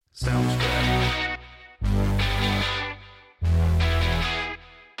Soundstripe.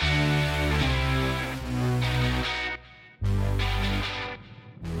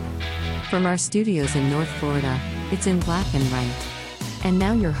 From our studios in North Florida, it's In Black and Right. And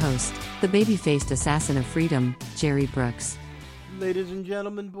now your host, the baby-faced assassin of freedom, Jerry Brooks. Ladies and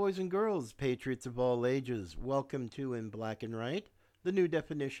gentlemen, boys and girls, patriots of all ages, welcome to In Black and Right, the new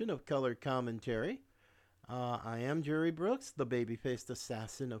definition of color commentary. I am Jerry Brooks, the baby-faced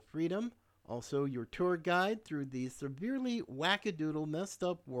assassin of freedom, also your tour guide through the severely wackadoodle messed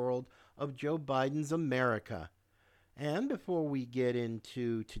up world of Joe Biden's America. And before we get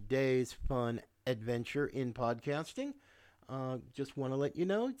into today's fun adventure in podcasting, just want to let you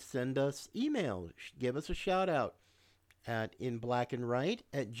know, send us email, give us a shout out at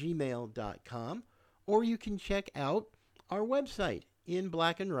inblackandright@gmail.com, or you can check out our website,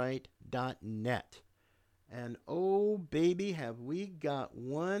 inblackandright.net. And oh baby, have we got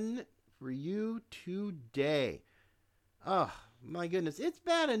one for you today. Oh my goodness, it's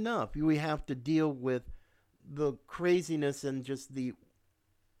bad enough we have to deal with the craziness and just the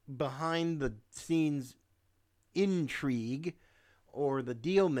behind the scenes intrigue or the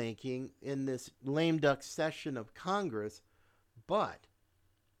deal making in this lame duck session of Congress, but,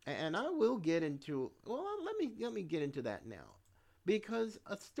 and I will get into, well, let me get into that now, because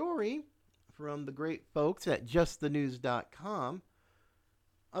a story from the great folks at justthenews.com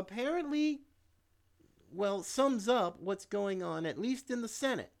apparently, well, sums up what's going on, at least in the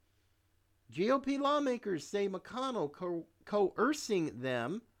Senate. GOP lawmakers say McCONNELL coercing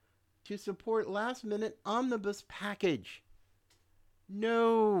them to support last-minute omnibus package.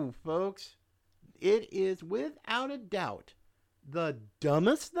 No, folks. It is without a doubt the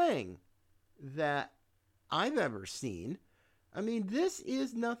dumbest thing that I've ever seen. I mean, this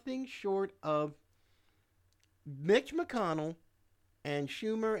is nothing short of Mitch McConnell and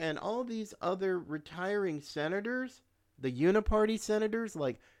Schumer and all these other retiring senators, the uniparty senators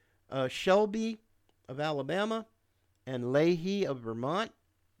like Shelby of Alabama and Leahy of Vermont.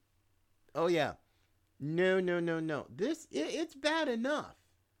 Oh, yeah. No. It's bad enough.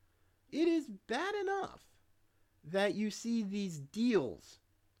 It is bad enough that you see these deals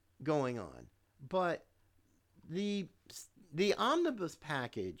going on. But the omnibus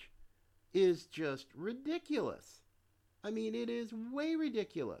package is just ridiculous. I mean, it is way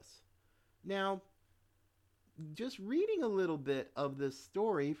ridiculous. Now, just reading a little bit of this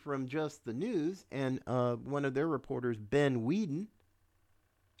story from Just the News and one of their reporters, Ben Whedon,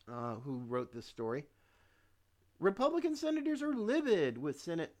 who wrote this story, Republican senators are livid with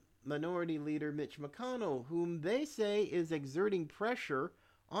Senate Minority Leader Mitch McConnell, whom they say is exerting pressure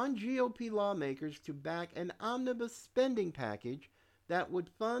on GOP lawmakers to back an omnibus spending package that would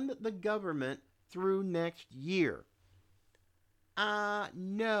fund the government through next year.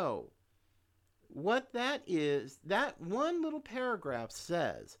 No. What that is, that one little paragraph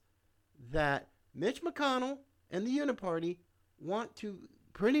says that Mitch McConnell and the Uniparty want to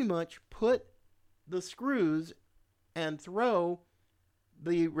pretty much put the screws and throw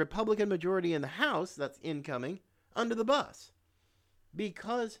the Republican majority in the House that's incoming under the bus.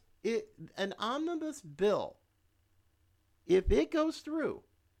 Because an omnibus bill, if it goes through,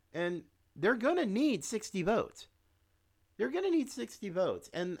 and they're going to need 60 votes. They're going to need 60 votes,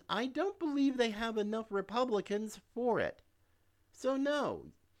 and I don't believe they have enough Republicans for it. So no,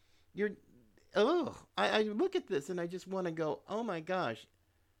 I look at this and I just want to go, oh my gosh,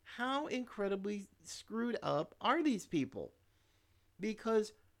 how incredibly screwed up are these people?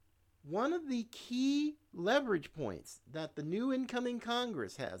 Because one of the key leverage points that the new incoming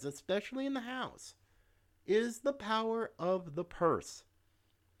Congress has, especially in the House, is the power of the purse.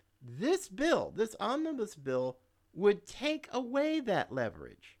 This bill, this omnibus bill, would take away that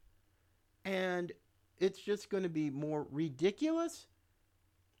leverage. And it's just going to be more ridiculous,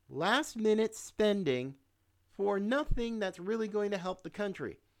 last-minute spending for nothing that's really going to help the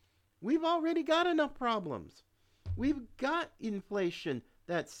country. We've already got enough problems. We've got inflation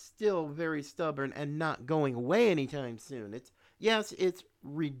that's still very stubborn and not going away anytime soon. It's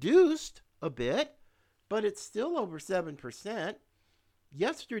reduced a bit, but it's still over 7%.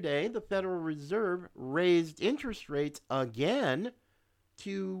 Yesterday, the Federal Reserve raised interest rates again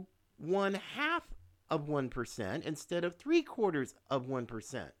to 0.5% instead of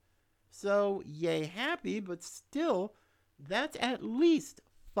 0.75%. So, yay happy, but still, that's at least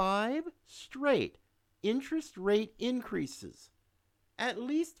 5 straight interest rate increases. At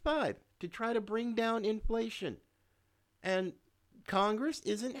least 5 to try to bring down inflation. And Congress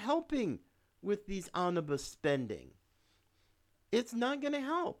isn't helping with these omnibus spending. It's not going to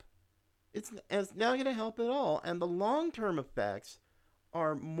help. It's not going to help at all. And the long-term effects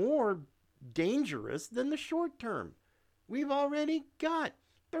are more dangerous than the short term. We've already got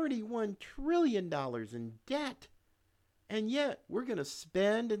 $31 trillion in debt. And yet, we're going to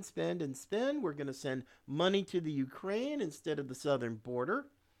spend and spend and spend. We're going to send money to the Ukraine instead of the southern border.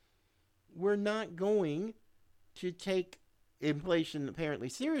 We're not going to take inflation apparently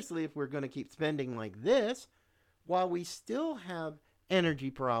seriously if we're going to keep spending like this, while we still have energy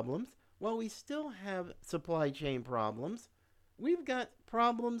problems, while we still have supply chain problems. We've got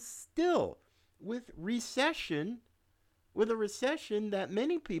problems still with recession, with a recession that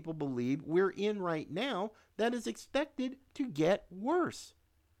many people believe we're in right now that is expected to get worse.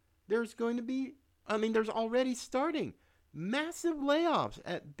 There's going to be, there's already starting massive layoffs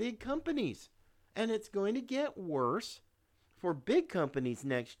at big companies, and it's going to get worse for big companies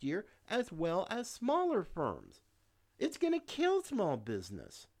next year as well as smaller firms. It's going to kill small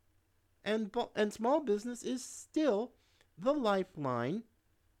business. And small business is still the lifeline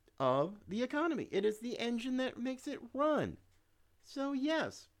of the economy. It is the engine that makes it run. So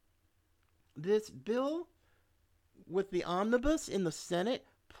yes, this bill with the omnibus in the Senate,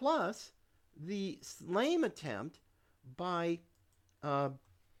 plus the lame attempt by Tom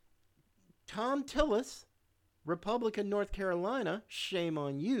Tillis, Republican North Carolina, shame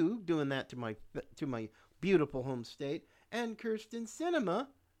on you doing that to my beautiful home state, and Kyrsten Sinema,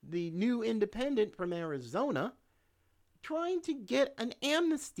 the new independent from Arizona, trying to get an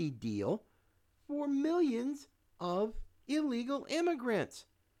amnesty deal for millions of illegal immigrants.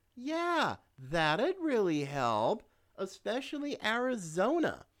 Yeah, that'd really help, especially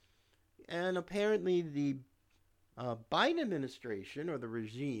Arizona. And apparently the Biden administration, or the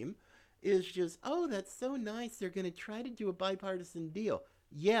regime, is just, oh, that's so nice. They're going to try to do a bipartisan deal.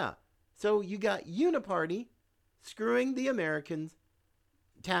 Yeah, so you got Uniparty screwing the American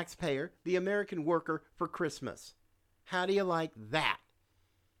taxpayer, the American worker, for Christmas. How do you like that?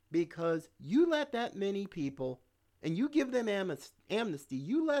 Because you let that many people, and you give them amnesty,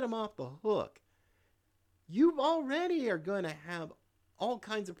 you let them off the hook. You already are going to have all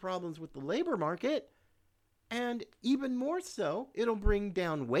kinds of problems with the labor market, and even more so, it'll bring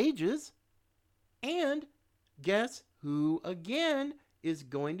down wages. And guess who, again, is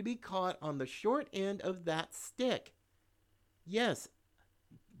going to be caught on the short end of that stick? Yes,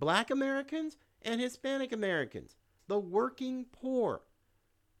 Black Americans and Hispanic Americans, the working poor,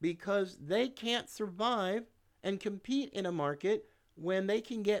 because they can't survive and compete in a market when they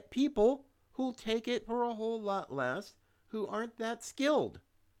can get people who'll take it for a whole lot less, who aren't that skilled.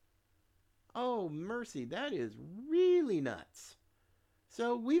 Oh, mercy, that is really nuts.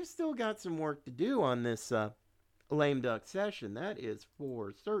 So we've still got some work to do on this lame duck session, that is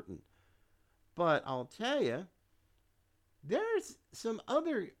for certain. But I'll tell you, there's some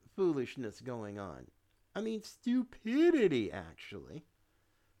other foolishness going on. Stupidity, actually.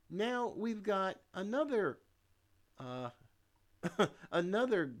 Now we've got another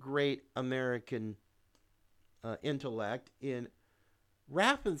another great American intellect in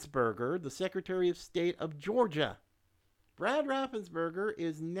Raffensperger, the Secretary of State of Georgia. Brad Raffensperger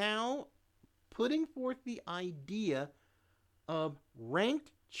is now putting forth the idea of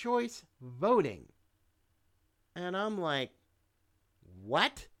ranked choice voting. And I'm like,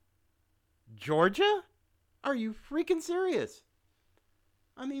 what? Georgia? Are you freaking serious?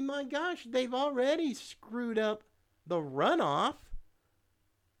 My gosh, they've already screwed up the runoff.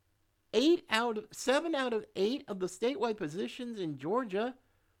 7 out of 8 of the statewide positions in Georgia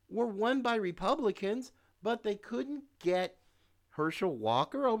were won by Republicans, but they couldn't get Herschel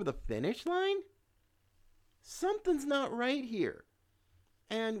Walker over the finish line? Something's not right here.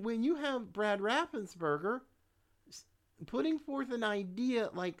 And when you have Brad Raffensperger putting forth an idea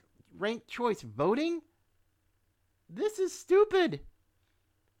like ranked choice voting, this is stupid.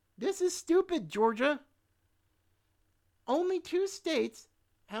 This is stupid, Georgia. Only 2 states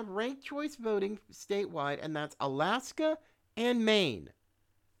have ranked choice voting statewide, and that's Alaska and Maine.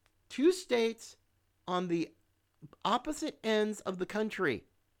 2 states on the opposite ends of the country.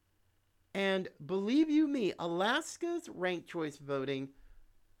 And believe you me, Alaska's ranked choice voting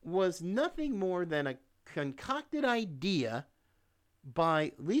was nothing more than a concocted idea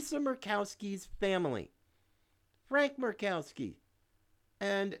by Lisa Murkowski's family, Frank Murkowski.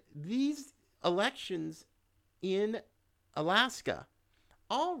 And these elections in Alaska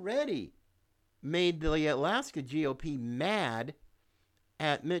already made the Alaska GOP mad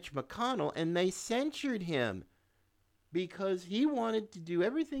at Mitch McConnell, and they censured him because he wanted to do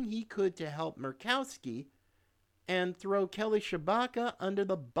everything he could to help Murkowski and throw Kelly Tshibaka under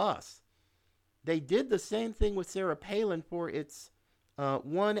the bus. They did the same thing with Sarah Palin for its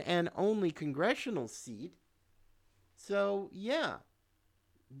one and only congressional seat. So, yeah,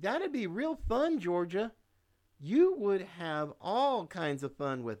 That'd be real fun, Georgia. You would have all kinds of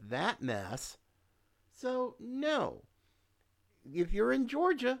fun with that mess. So, no. If you're in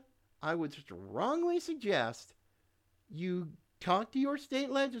Georgia, I would strongly suggest you talk to your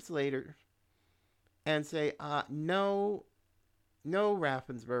state legislator and say, no, no,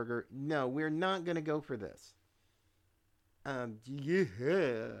 Raffensperger, no, we're not going to go for this.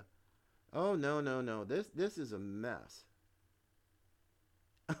 Yeah. Oh, no, no, no. This is a mess.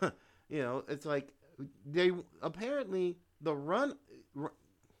 It's like they apparently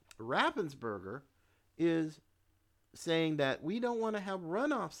Raffensperger is saying that we don't want to have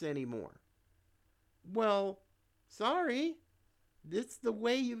runoffs anymore. Well, sorry. It's the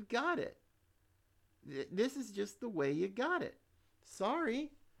way you've got it. This is just the way you got it.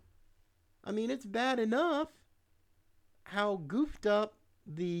 Sorry. I mean, it's bad enough how goofed up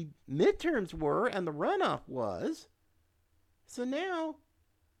the midterms were and the runoff was. So now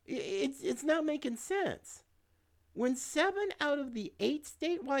it's not making sense. When 7 out of the 8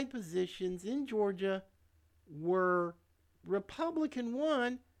 statewide positions in Georgia were Republican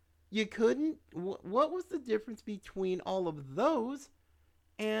won, you couldn't. What was the difference between all of those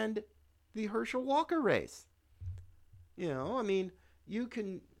and the Herschel Walker race? I'm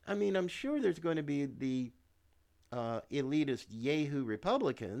sure there's going to be the elitist Yahoo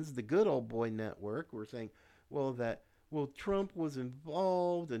Republicans, the good old boy network, were saying, Trump was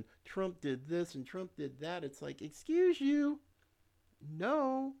involved and Trump did this and Trump did that. It's like, excuse you.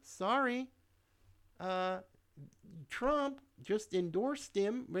 No, sorry. Trump just endorsed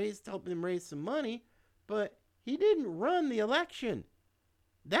him, helped him raise some money, but he didn't run the election.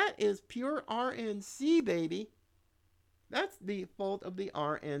 That is pure RNC, baby. That's the fault of the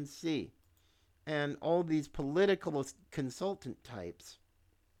RNC and all these political consultant types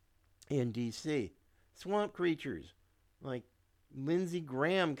in D.C. Swamp creatures like Lindsey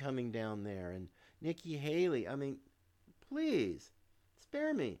Graham coming down there and Nikki Haley. I mean, please,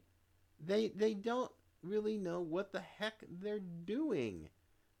 spare me. They don't really know what the heck they're doing.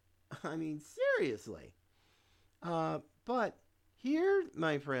 I mean, seriously. But here,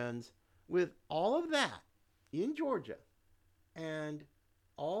 my friends, with all of that in Georgia and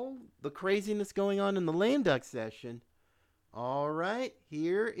all the craziness going on in the lame duck session, all right,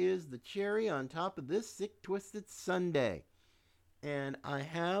 here is the cherry on top of this sick, twisted Sunday. And I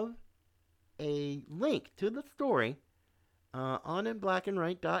have a link to the story on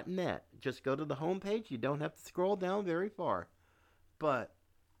inblackandwhite.net. Just go to the homepage. You don't have to scroll down very far. But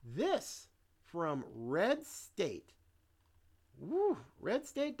this from Red State.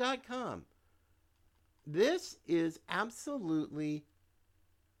 Redstate.com. This is absolutely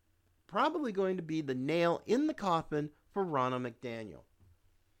probably going to be the nail in the coffin for Ronna McDaniel.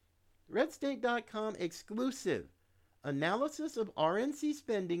 Redstate.com exclusive. Analysis of RNC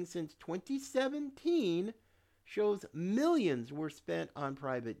spending since 2017 shows millions were spent on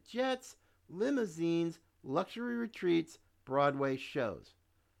private jets, limousines, luxury retreats, Broadway shows.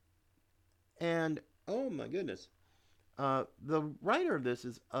 And, oh my goodness, the writer of this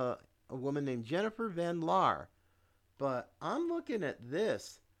is a woman named Jennifer Van Laar. But I'm looking at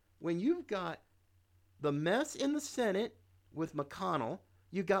this. When you've got the mess in the Senate with McCONNELL,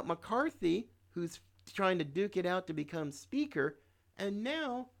 you've got McCarthy, who's trying to duke it out to become speaker, and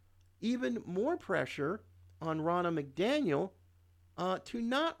now even more pressure on Ronna McDaniel to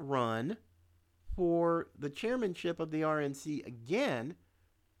not run for the chairmanship of the RNC again,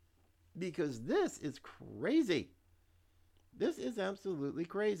 because this is crazy. This is absolutely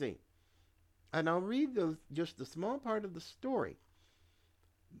crazy. And I'll read just a small part of the story.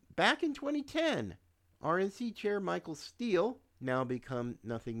 Back in 2010, RNC Chair Michael Steele, now become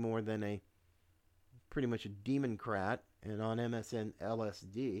nothing more than pretty much a Democrat and on MSN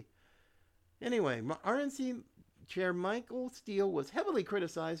LSD. Anyway, RNC Chair Michael Steele was heavily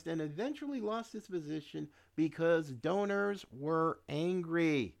criticized and eventually lost his position because donors were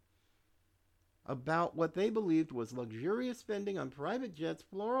angry about what they believed was luxurious spending on private jets,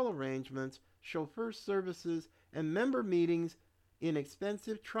 floral arrangements, chauffeur services, and member meetings in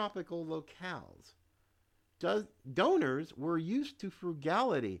expensive tropical locales. Donors were used to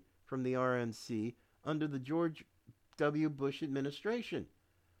frugality from the RNC under the George W. Bush administration,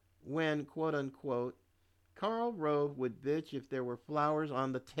 when, quote-unquote, Karl Rove would bitch if there were flowers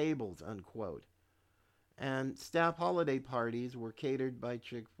on the tables, unquote, and staff holiday parties were catered by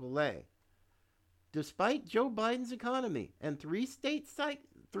Chick-fil-A. Despite Joe Biden's economy and three straight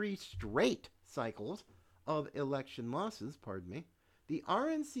cycles of election losses, the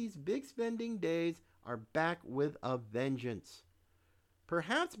RNC's big spending days are back with a vengeance.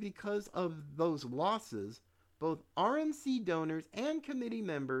 Perhaps because of those losses, both RNC donors and committee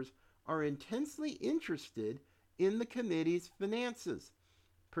members are intensely interested in the committee's finances,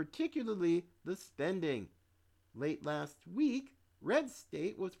 particularly the spending. Late last week, Red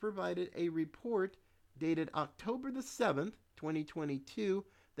State was provided a report dated October the 7th, 2022,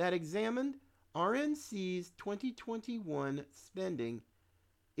 that examined RNC's 2021 spending.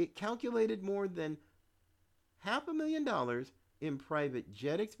 It calculated more than $500,000 in private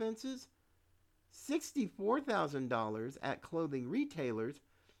jet expenses, $64,000 at clothing retailers,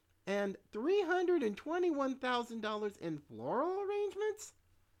 and $321,000 in floral arrangements?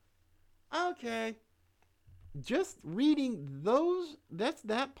 Okay. Just reading those, that's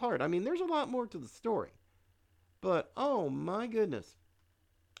that part. I mean, there's a lot more to the story. But, oh my goodness.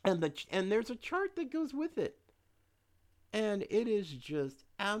 And there's a chart that goes with it. And it is just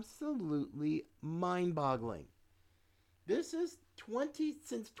absolutely mind-boggling. This is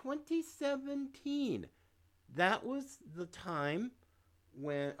since 2017. That was the time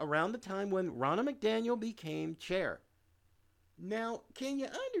around the time when Ronna McDaniel became chair. Now, can you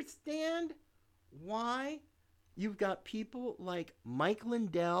understand why you've got people like Mike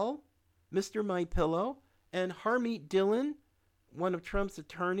Lindell, Mr. My Pillow, and Harmeet Dillon, one of Trump's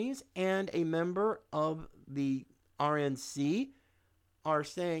attorneys and a member of the RNC, are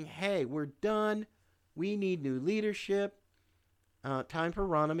saying, hey, we're done. We need new leadership. Time for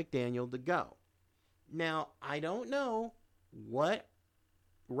Ronna McDaniel to go. Now, I don't know what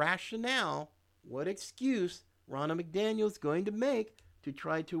rationale, what excuse Ronna McDaniel is going to make to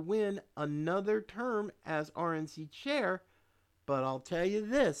try to win another term as RNC chair, but I'll tell you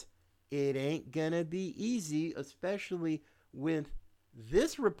this, it ain't gonna be easy, especially with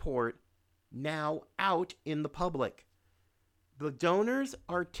this report now out in the public. The donors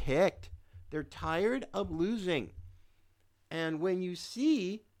are ticked. They're tired of losing. And when you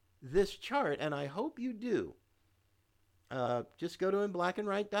see this chart, and I hope you do, just go to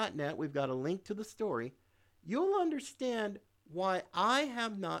inblackandwhite.net. We've got a link to the story. You'll understand why I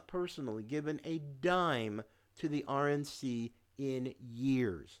have not personally given a dime to the RNC in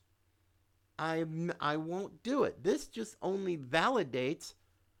years. I won't do it. This just only validates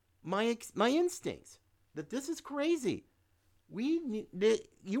my instincts that this is crazy.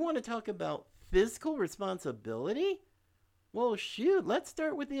 You want to talk about fiscal responsibility? Well, shoot, let's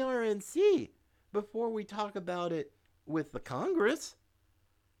start with the RNC before we talk about it with the Congress.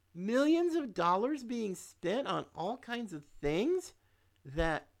 Millions of dollars being spent on all kinds of things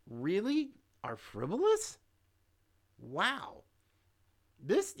that really are frivolous? Wow.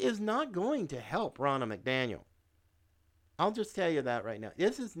 This is not going to help Ronna McDaniel. I'll just tell you that right now.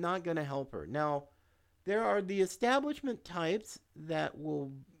 This is not going to help her. Now, there are the establishment types that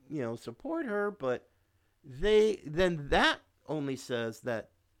will, support her, but that only says that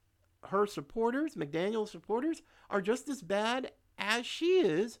her supporters, McDaniel's supporters, are just as bad as she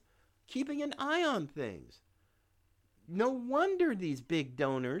is keeping an eye on things. No wonder these big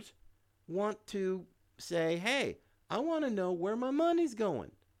donors want to say, hey, I want to know where my money's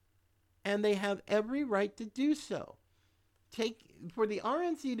going. And they have every right to do so. For the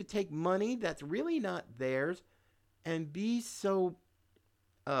RNC to take money that's really not theirs and be so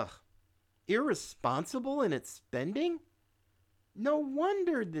irresponsible in its spending, no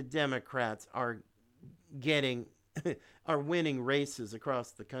wonder the Democrats are winning races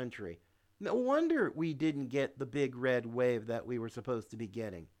across the country. No wonder we didn't get the big red wave that we were supposed to be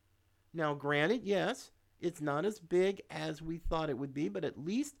getting. Now, granted, yes, it's not as big as we thought it would be, but at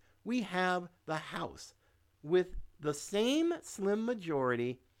least we have the House with the same slim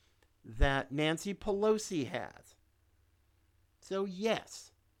majority that Nancy Pelosi has. So,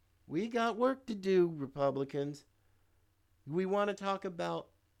 yes, we got work to do, Republicans. We want to talk about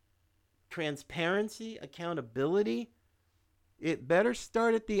transparency, accountability. It better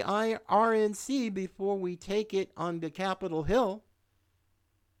start at the RNC before we take it on the Capitol Hill.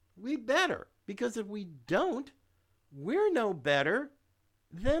 We better, because if we don't, we're no better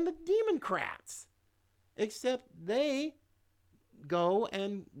than the Democrats. Except they go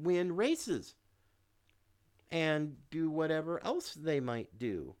and win races and do whatever else they might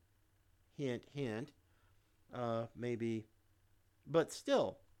do. Hint, hint. Maybe. But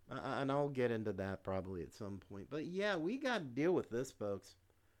still, and I'll get into that probably at some point. But yeah, we got to deal with this, folks.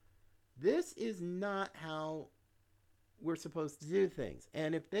 This is not how we're supposed to do things.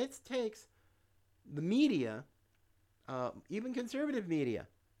 And if this takes the media, even conservative media,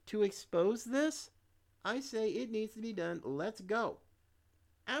 to expose this, I say it needs to be done. Let's go.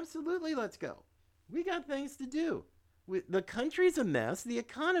 Absolutely, let's go. We got things to do. The country's a mess. The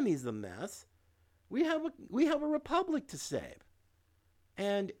economy's a mess. We have a republic to save.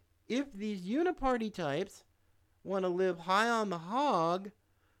 And if these uniparty types want to live high on the hog,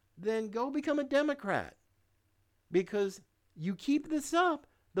 then go become a Democrat. Because you keep this up,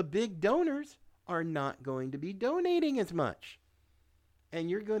 the big donors are not going to be donating as much. And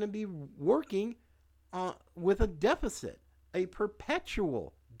you're going to be working with a deficit, a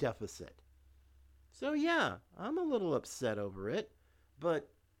perpetual deficit. So yeah, I'm a little upset over it. But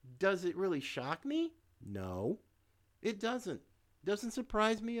does it really shock me? No, it doesn't. Doesn't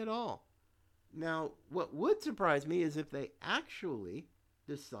surprise me at all. Now, what would surprise me is if they actually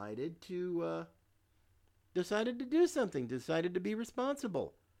decided to do something, decided to be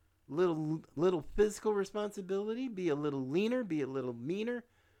responsible. Little physical responsibility, be a little leaner, be a little meaner,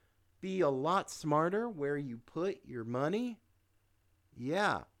 be a lot smarter where you put your money.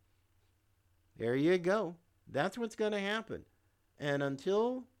 Yeah, there you go. That's what's going to happen. And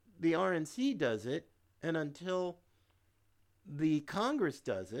until the RNC does it, and until the Congress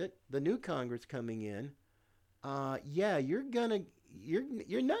does it, the new Congress coming in, you're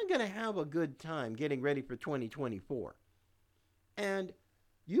not gonna have a good time getting ready for 2024. And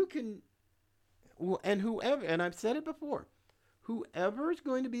you can, and whoever, and I've said it before, whoever is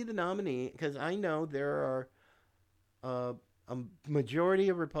going to be the nominee, because I know there are a majority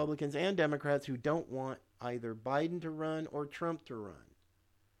of Republicans and Democrats who don't want either Biden to run or Trump to run.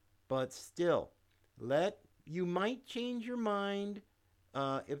 But still, you might change your mind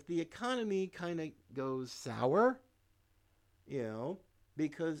if the economy kind of goes sour,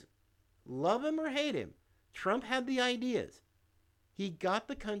 because love him or hate him, Trump had the ideas. He got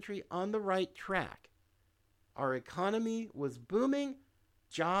the country on the right track. Our economy was booming.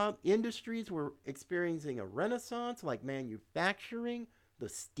 Job industries were experiencing a renaissance, like manufacturing, the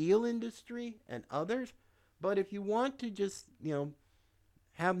steel industry, and others. But if you want to just,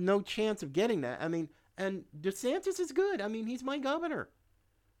 have no chance of getting that, and DeSantis is good. He's my governor.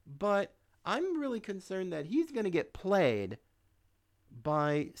 But I'm really concerned that he's going to get played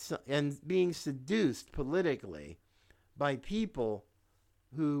and being seduced politically by people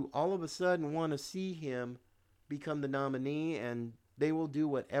who all of a sudden want to see him become the nominee, and they will do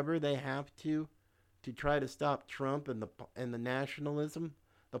whatever they have to try to stop Trump and the nationalism,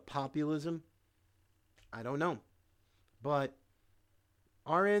 the populism. I don't know. But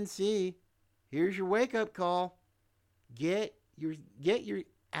RNC, here's your wake-up call. Get your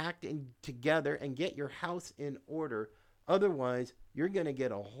act together and get your house in order. Otherwise, you're going to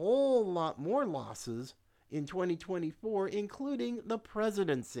get a whole lot more losses in 2024, including the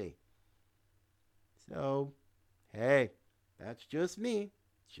presidency. So, hey, that's just me.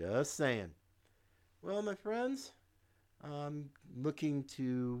 Just saying. Well, my friends, I'm looking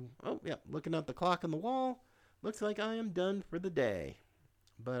at the clock on the wall. Looks like I am done for the day.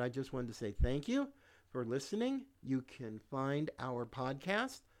 But I just wanted to say thank you for listening. You can find our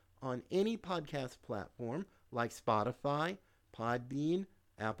podcast on any podcast platform like Spotify, Podbean,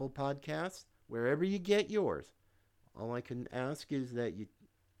 Apple Podcasts, wherever you get yours. All I can ask is that you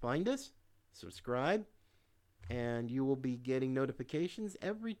find us, subscribe, and you will be getting notifications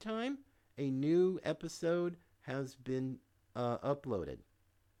every time a new episode has been uploaded.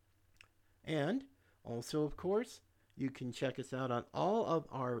 And also, of course, you can check us out on all of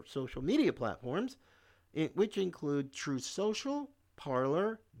our social media platforms, which include True Social,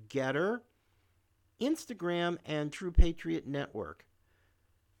 Parler, Getter, Instagram, and True Patriot Network.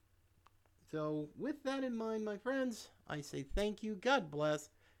 So with that in mind, my friends, I say thank you. God bless.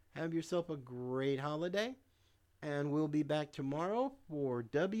 Have yourself a great holiday. And we'll be back tomorrow for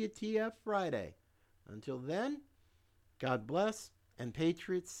WTF Friday. Until then, God bless, and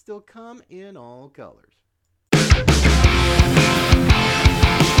Patriots still come in all colors.